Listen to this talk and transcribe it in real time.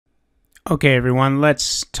Okay, everyone,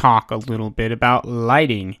 let's talk a little bit about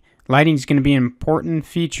lighting. Lighting is going to be an important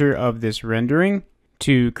feature of this rendering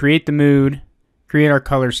to create the mood, create our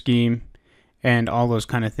color scheme, and all those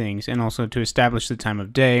kind of things, and also to establish the time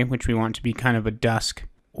of day, which we want to be kind of a dusk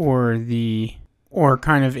or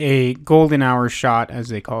kind of a golden hour shot, as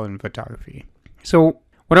they call it in photography. So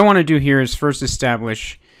what I want to do here is first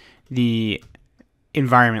establish the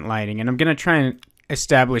environment lighting, and I'm going to try and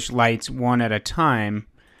establish lights one at a time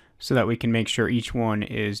so that we can make sure each one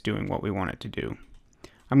is doing what we want it to do.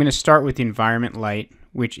 I'm going to start with the environment light,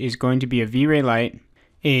 which is going to be a V-Ray light,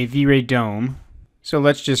 a V-Ray dome. So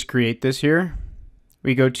let's just create this here.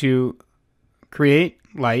 We go to Create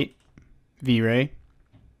Light, V-Ray,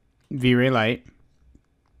 V-Ray light.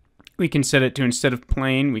 We can set it to, instead of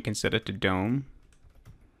plane, we can set it to dome.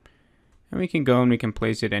 And we can go and we can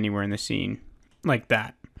place it anywhere in the scene, like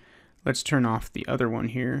that. Let's turn off the other one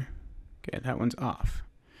here. Okay, that one's off.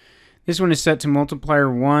 This one is set to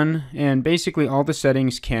multiplier 1, and basically all the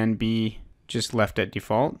settings can be just left at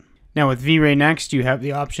default. Now with V-Ray Next, you have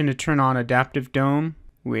the option to turn on Adaptive Dome,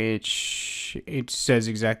 which it says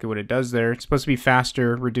exactly what it does there. It's supposed to be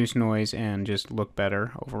faster, reduce noise, and just look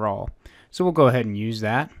better overall. So we'll go ahead and use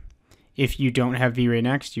that. If you don't have V-Ray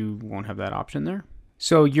Next, you won't have that option there.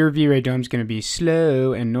 So your V-Ray Dome is going to be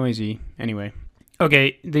slow and noisy. Anyway,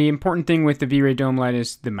 okay, the important thing with the V-Ray Dome light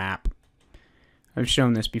is the map. I've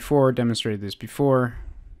shown this before, demonstrated this before.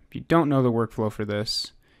 If you don't know the workflow for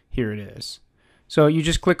this, here it is. So you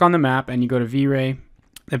just click on the map and you go to V-Ray.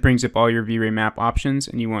 That brings up all your V-Ray map options,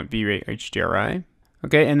 and you want V-Ray HDRI.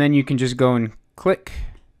 Okay, and then you can just go and click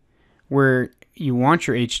where you want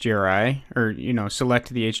your HDRI, or select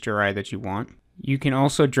the HDRI that you want. You can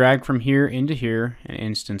also drag from here into here and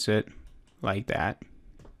instance it like that.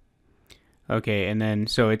 Okay, and then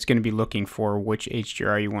so it's going to be looking for which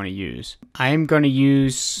HDRI you want to use. I'm going to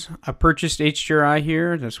use a purchased HDRI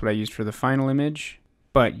here. That's what I used for the final image.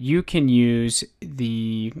 But you can use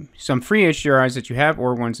some free HDRIs that you have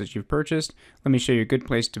or ones that you've purchased. Let me show you a good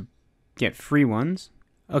place to get free ones.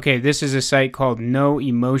 Okay, this is a site called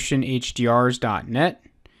noemotionhdrs.net.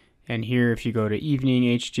 And here, if you go to evening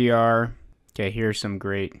HDR, okay, here's some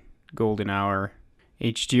great golden hour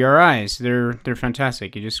HDRIs. They're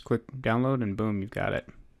fantastic. You just click download and boom, you've got it.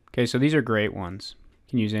 Okay, so these are great ones. You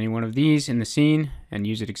can use any one of these in the scene and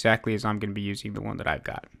use it exactly as I'm going to be using the one that I've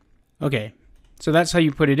got. Okay, so that's how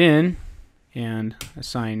you put it in and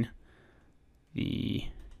assign the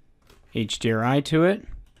HDRI to it.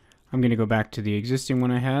 I'm going to go back to the existing one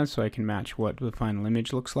I have so I can match what the final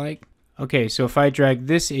image looks like. Okay, so if I drag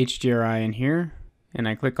this HDRI in here and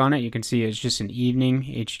I click on it, you can see it's just an evening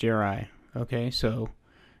HDRI. Okay, so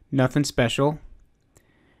nothing special.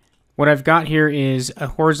 What I've got here is a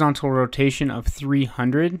horizontal rotation of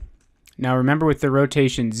 300. Now remember, with the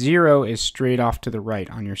rotation, 0 is straight off to the right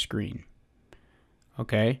on your screen.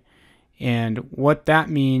 Okay, and what that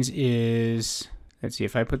means is, let's see,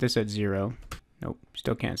 if I put this at 0, nope,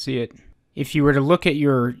 still can't see it. If you were to look at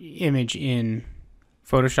your image in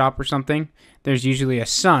Photoshop or something, there's usually a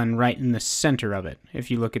sun right in the center of it. If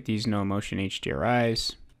you look at these no motion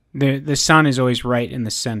HDRIs, the sun is always right in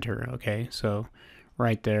the center, okay? So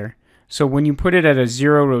right there. So when you put it at a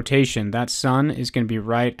 0 rotation, that sun is going to be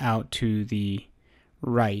right out to the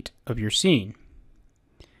right of your scene.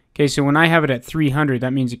 Okay, so when I have it at 300,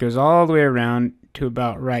 that means it goes all the way around to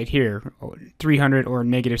about right here, 300 or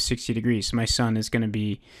negative 60 degrees. So my sun is going to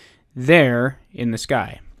be there in the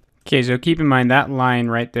sky. Okay, so keep in mind that line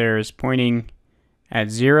right there is pointing at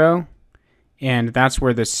 0. And that's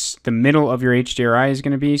where the middle of your HDRI is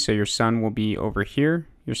going to be, so your sun will be over here.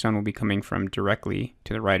 Your sun will be coming from directly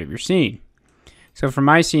to the right of your scene. So for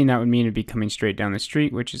my scene, that would mean it'd be coming straight down the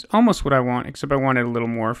street, which is almost what I want, except I want it a little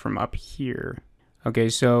more from up here. Okay,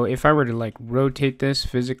 so if I were to like rotate this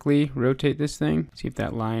physically, rotate this thing, see if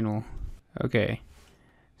that line will, okay.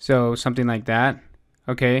 So something like that,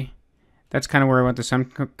 okay. That's kind of where I want the sun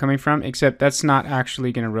coming from, except that's not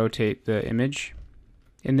actually going to rotate the image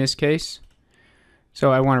in this case.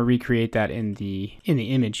 So I want to recreate that in the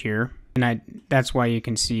image here, and that's why you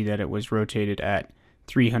can see that it was rotated at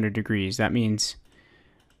 300 degrees. That means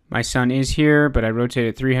my sun is here, but I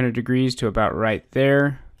rotated 300 degrees to about right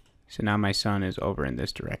there. So now my sun is over in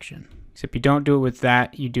this direction. Except you don't do it with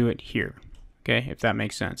that, you do it here. Okay, if that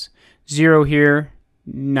makes sense. 0 here,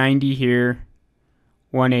 90 here,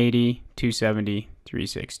 180, 270,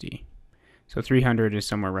 360. So 300 is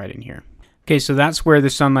somewhere right in here. Okay, so that's where the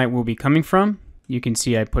sunlight will be coming from. You can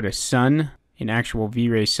see I put a sun, an actual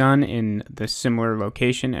V-Ray sun, in the similar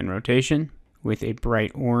location and rotation with a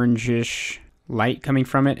bright orangish light coming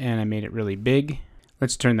from it, and I made it really big.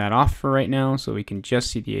 Let's turn that off for right now so we can just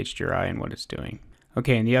see the HDRI and what it's doing.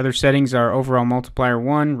 Okay, and the other settings are overall multiplier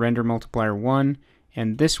 1, render multiplier 1,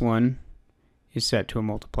 and this one is set to a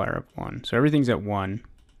multiplier of 1. So everything's at 1.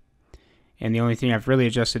 And the only thing I've really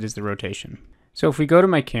adjusted is the rotation. So if we go to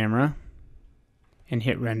my camera and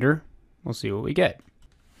hit render, we'll see what we get.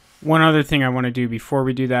 One other thing I want to do before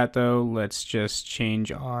we do that though, let's just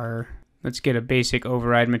change let's get a basic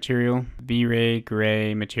override material, V-Ray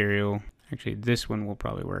gray material. Actually, this one will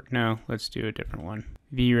probably work. No, let's do a different one.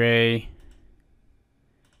 V-Ray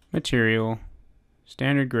material,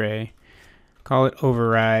 standard gray, call it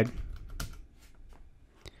override.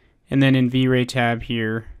 And then in V-Ray tab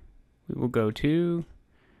here, we will go to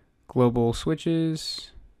global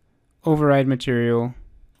switches, override material,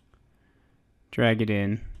 drag it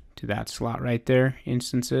in to that slot right there,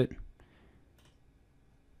 instance it.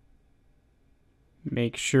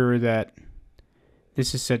 Make sure that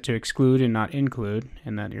this is set to exclude and not include,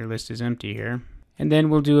 and that your list is empty here. And then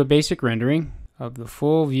we'll do a basic rendering of the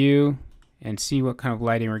full view and see what kind of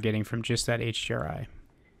lighting we're getting from just that HDRI.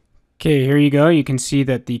 Okay, here you go. You can see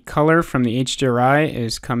that the color from the HDRI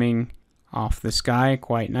is coming off the sky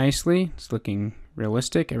quite nicely. It's looking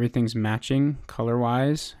realistic. Everything's matching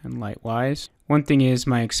color-wise and light-wise. One thing is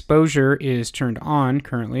my exposure is turned on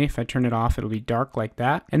currently. If I turn it off, it'll be dark like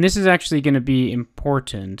that. And this is actually going to be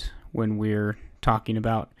important when we're talking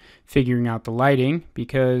about figuring out the lighting,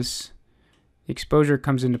 because the exposure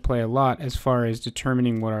comes into play a lot as far as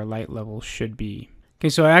determining what our light level should be. Okay,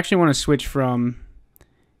 so I actually want to switch from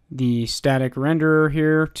the static renderer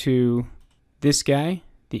here to this guy,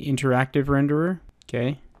 the interactive renderer.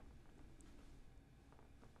 Okay.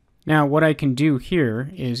 Now what I can do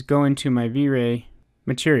here is go into my V-Ray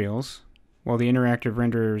materials while the interactive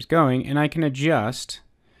renderer is going, and I can adjust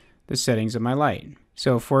the settings of my light.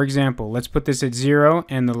 So for example, let's put this at 0,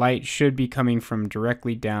 and the light should be coming from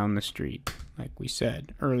directly down the street, like we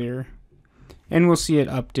said earlier. And we'll see it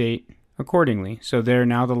update accordingly. So there,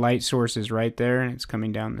 now the light source is right there and it's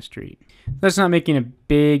coming down the street. That's not making a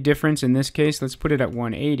big difference in this case. Let's put it at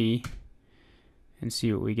 180 and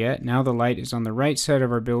see what we get. Now the light is on the right side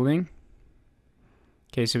of our building.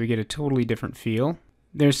 Okay, so we get a totally different feel.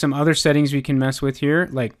 There's some other settings we can mess with here,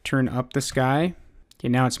 like turn up the sky. Okay,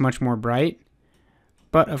 now it's much more bright.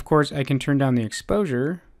 But of course I can turn down the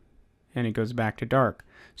exposure and it goes back to dark.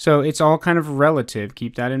 So it's all kind of relative,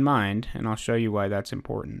 keep that in mind, and I'll show you why that's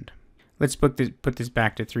important. Let's put this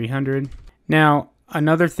back to 300. Now,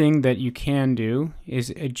 another thing that you can do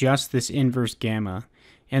is adjust this inverse gamma.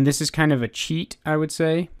 And this is kind of a cheat, I would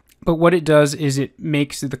say. But what it does is it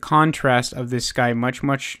makes the contrast of this sky much,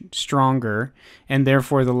 much stronger, and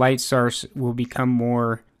therefore the light source will become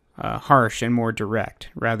more harsh and more direct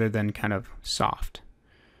rather than kind of soft.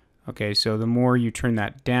 Okay, so the more you turn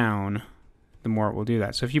that down, the more it will do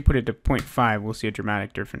that. So if you put it to 0.5, we'll see a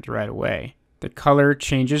dramatic difference right away. The color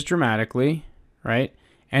changes dramatically, right?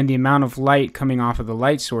 And the amount of light coming off of the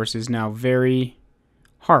light source is now very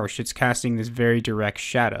harsh. It's casting this very direct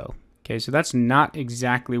shadow. Okay, so that's not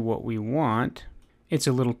exactly what we want. It's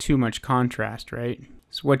a little too much contrast, right?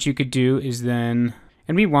 So what you could do is then,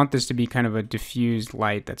 and we want this to be kind of a diffused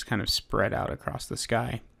light that's kind of spread out across the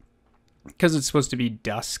sky, because it's supposed to be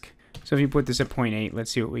dusk. So if you put this at 0.8,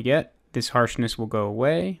 let's see what we get. This harshness will go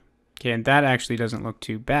away. Okay, and that actually doesn't look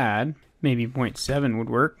too bad. Maybe 0.7 would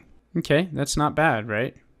work. Okay, that's not bad,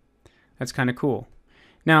 right? That's kind of cool.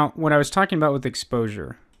 Now, what I was talking about with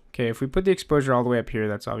exposure. Okay, if we put the exposure all the way up here,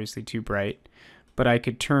 that's obviously too bright. But I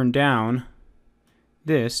could turn down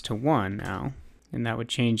this to 1 now, and that would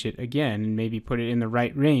change it again and maybe put it in the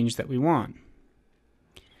right range that we want.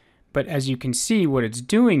 But as you can see, what it's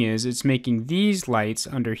doing is it's making these lights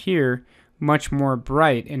under here much more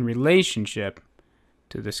bright in relationship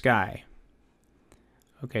to the sky.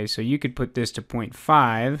 Okay, so you could put this to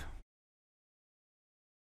 0.5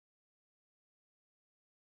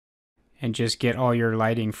 and just get all your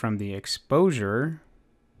lighting from the exposure.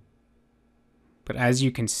 But as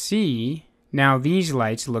you can see, now these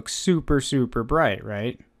lights look super, super bright,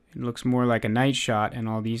 right? It looks more like a night shot, and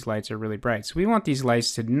all these lights are really bright. So we want these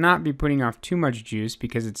lights to not be putting off too much juice,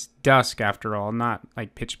 because it's dusk after all, not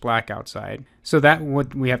like pitch black outside. So that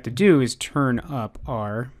what we have to do is turn up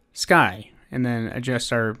our sky and then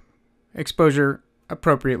adjust our exposure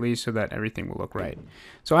appropriately so that everything will look right.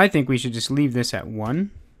 So I think we should just leave this at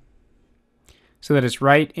 1 so that it's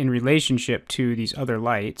right in relationship to these other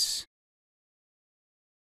lights.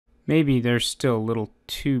 Maybe they're still a little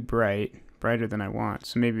too bright, brighter than I want.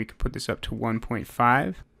 So maybe we could put this up to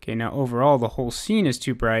 1.5. Okay, now overall the whole scene is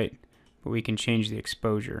too bright, but we can change the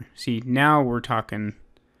exposure. See, now we're talking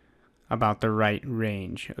about the right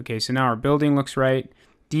range. Okay, so now our building looks right.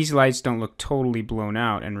 These lights don't look totally blown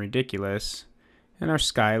out and ridiculous. And our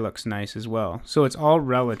sky looks nice as well. So it's all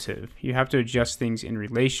relative. You have to adjust things in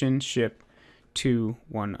relationship to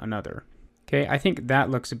one another. Okay, I think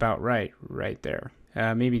that looks about right there.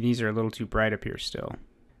 Maybe these are a little too bright up here still.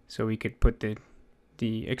 So we could put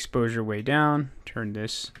the exposure way down, turn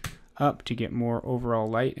this up to get more overall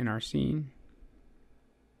light in our scene.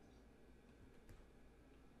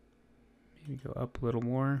 Maybe go up a little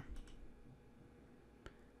more.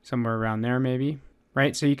 Somewhere around there maybe.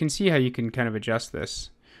 Right, so you can see how you can kind of adjust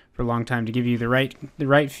this for a long time to give you the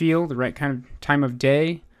right feel, the right kind of time of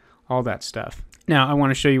day, all that stuff. Now I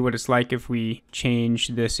want to show you what it's like if we change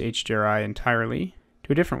this HDRI entirely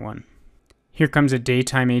to a different one. Here comes a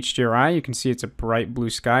daytime HDRI. You can see it's a bright blue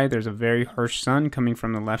sky. There's a very harsh sun coming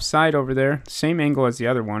from the left side over there. Same angle as the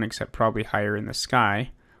other one, except probably higher in the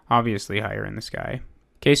sky. Obviously higher in the sky.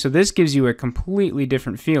 Okay, so this gives you a completely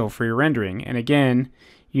different feel for your rendering. And again,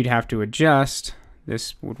 you'd have to adjust.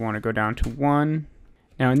 This would want to go down to 1.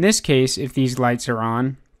 Now in this case, if these lights are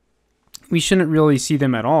on, we shouldn't really see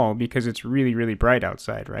them at all because it's really, really bright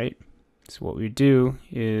outside, right? So what we do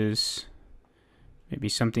is maybe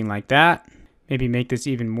something like that. Maybe make this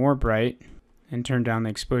even more bright and turn down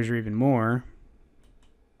the exposure even more.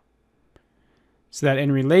 So that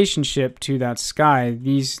in relationship to that sky,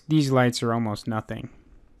 these lights are almost nothing.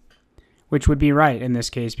 Which would be right in this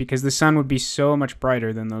case because the sun would be so much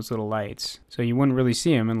brighter than those little lights. So you wouldn't really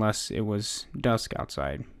see them unless it was dusk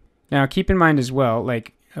outside. Now keep in mind as well,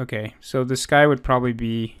 like, okay, so the sky would probably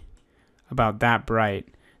be about that bright.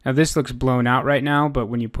 Now this looks blown out right now, but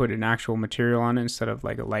when you put an actual material on it instead of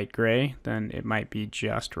like a light gray, then it might be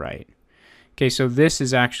just right. Okay, so this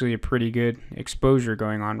is actually a pretty good exposure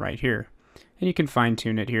going on right here. And you can fine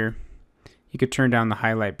tune it here. You could turn down the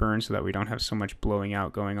highlight burn so that we don't have so much blowing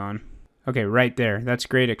out going on. Okay, right there. That's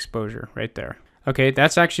great exposure right there. Okay,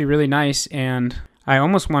 that's actually really nice, and I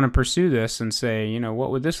almost want to pursue this and say, you know,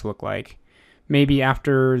 what would this look like? Maybe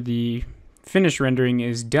after the finished rendering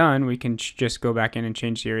is done, we can just go back in and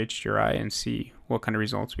change the HDRI and see what kind of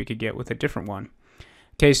results we could get with a different one.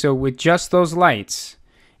 Okay, so with just those lights,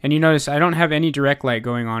 and you notice I don't have any direct light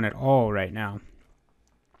going on at all right now.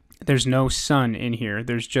 There's no sun in here.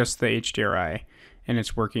 There's just the HDRI, and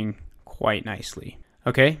it's working quite nicely.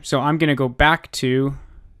 Okay, so I'm going to go back to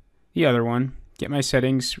the other one, get my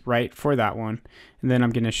settings right for that one, and then I'm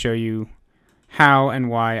going to show you how and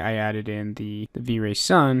why I added in the V-Ray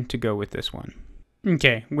Sun to go with this one.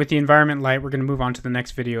 Okay, with the environment light, we're going to move on to the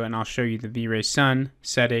next video, and I'll show you the V-Ray Sun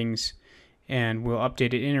settings, and we'll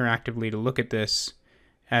update it interactively to look at this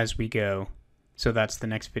as we go. So that's the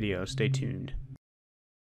next video. Stay tuned.